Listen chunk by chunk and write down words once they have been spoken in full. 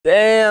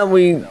Damn,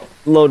 we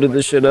loaded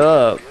this shit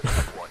up.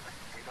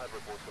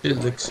 It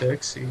looks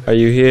sexy. Are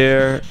you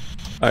here?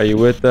 Are you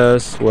with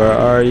us? Where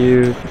are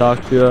you?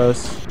 Talk to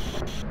us.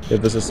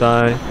 Give us a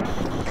sign.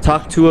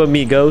 Talk to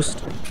me, ghost.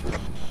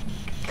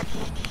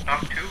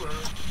 Talk to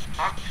us.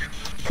 Talk to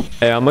us.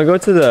 Hey, I'm gonna go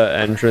to the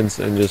entrance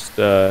and just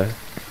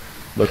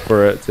look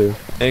for it too.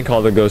 And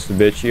call the ghost a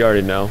bitch. You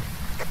already know.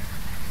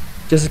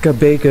 Jessica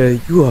Baker,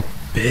 you a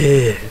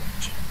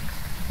bitch.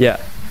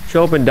 Yeah.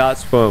 Show up in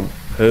dots from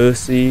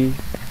pussy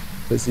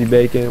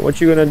bacon. What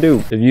you gonna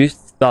do? If you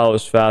thought it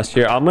was fast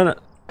here, I'm gonna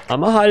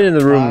hide in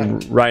the room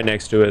right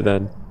next to it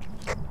then.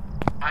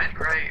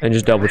 Right. And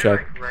just double check.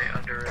 Like right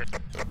under it.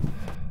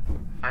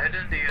 Hide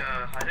in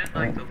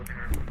like the living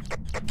room.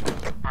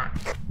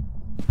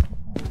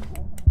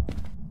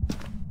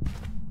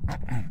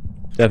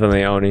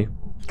 Definitely Oni.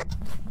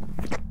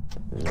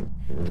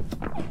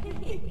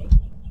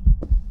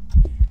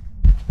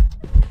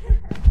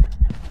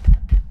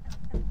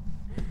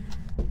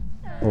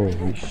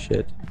 Holy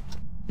shit.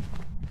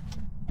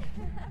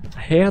 I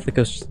hate how the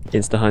ghost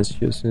insta-hunts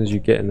you as soon as you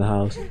get in the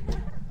house.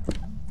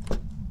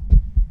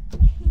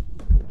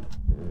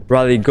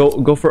 Riley,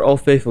 go for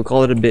Old Faithful,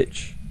 call it a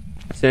bitch.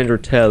 Sandra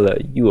Taylor,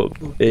 you a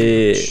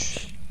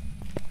bitch.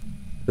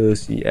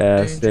 Pussy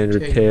ass Sandra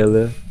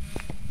Taylor.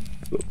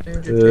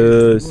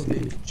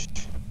 Pussy.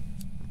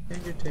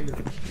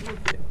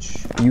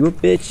 You a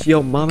bitch,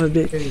 yo mama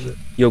bitch.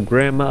 Yo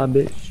grandma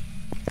bitch.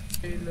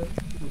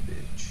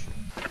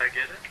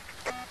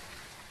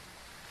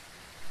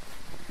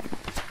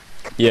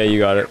 Yeah, you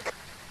got it.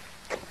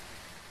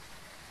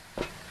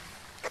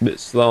 Bit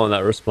slow on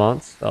that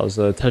response. That was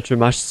a touch of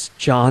my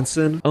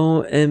Johnson.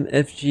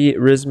 OMFG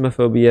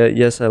Phasmophobia.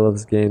 Yes, I love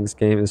this game. This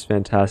game is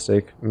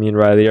fantastic. Me and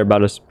Riley are about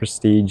to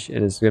prestige,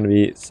 and it's gonna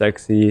be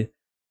sexy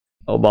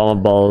Obama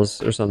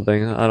balls or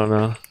something. I don't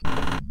know.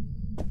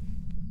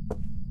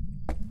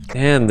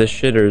 Damn, this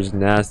shitter is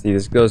nasty.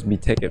 This ghost be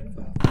taking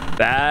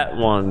fat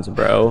ones,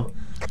 bro.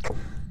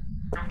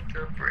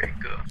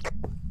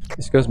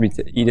 This ghost be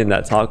eating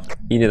that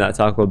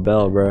Taco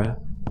Bell, bro.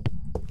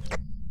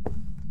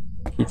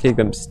 You take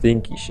them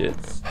stinky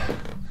shits.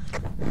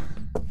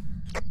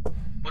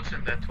 What's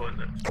in that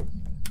toilet?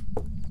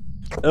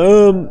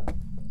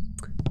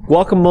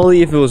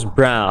 Guacamole if it was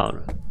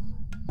brown.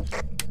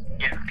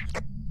 Yeah.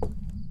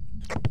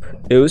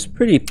 It was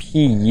pretty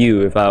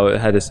PU if I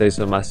had to say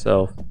so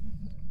myself.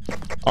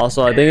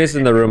 Also, I think it's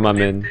in the room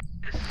I'm in.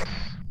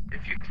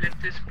 If you clip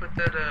this, put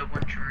that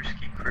one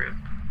Jeruski crib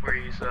where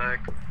he's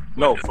like.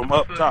 No, from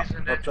up top.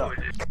 Up top.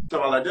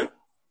 So all I do?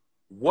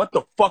 What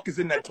the fuck is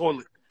in that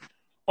toilet?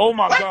 Oh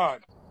my god.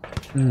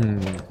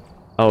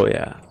 Oh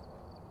yeah.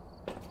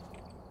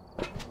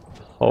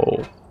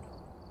 Oh.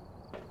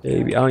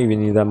 Baby, I don't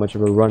even need that much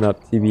of a run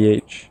up,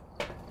 TBH.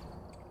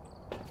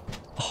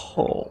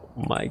 Oh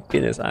my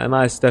goodness. Am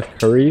I Steph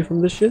Curry from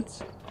the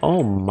shits?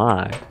 Oh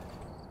my.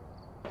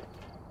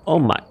 Oh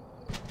my.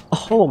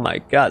 Oh my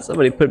god.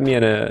 Somebody put me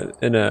in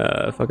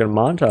a fucking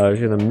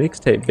montage, in a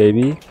mixtape,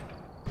 baby.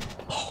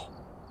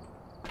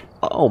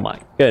 Oh my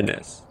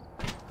goodness.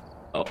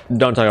 Oh,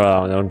 don't talk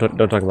about that one.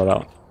 Don't talk about that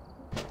one.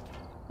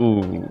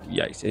 Ooh,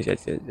 yikes,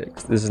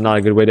 yikes. This is not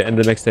a good way to end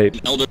the mixtape.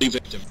 Elderly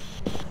victim.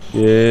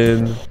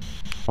 Jim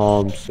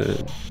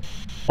Thompson.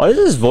 Why does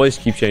his voice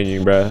keep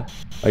changing, bruh?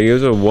 Like he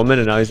was a woman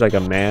and now he's like a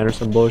man or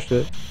some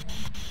bullshit.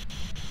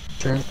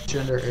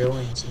 Transgender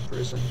aliens in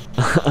prison.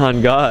 On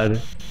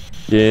God.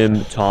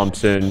 Jim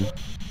Thompson,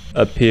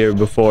 appear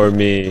before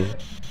me,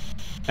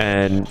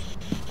 and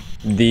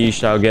thee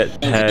shall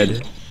get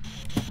head.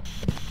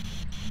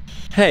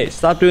 Hey,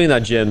 stop doing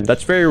that, Jim.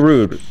 That's very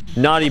rude.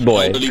 Naughty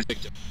boy.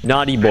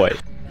 Naughty boy.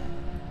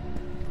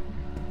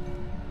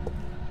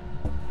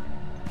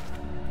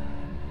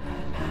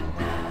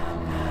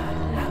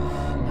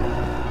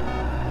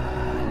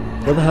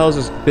 Where the hell is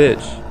this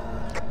bitch?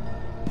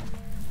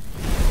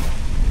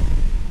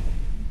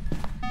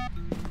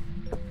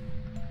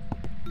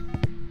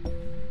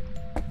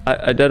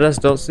 I deadass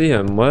don't see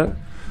him. What?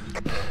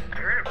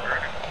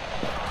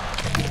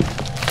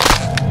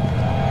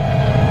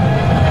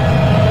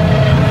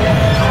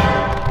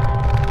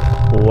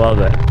 Well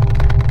then.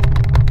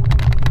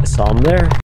 I saw him there.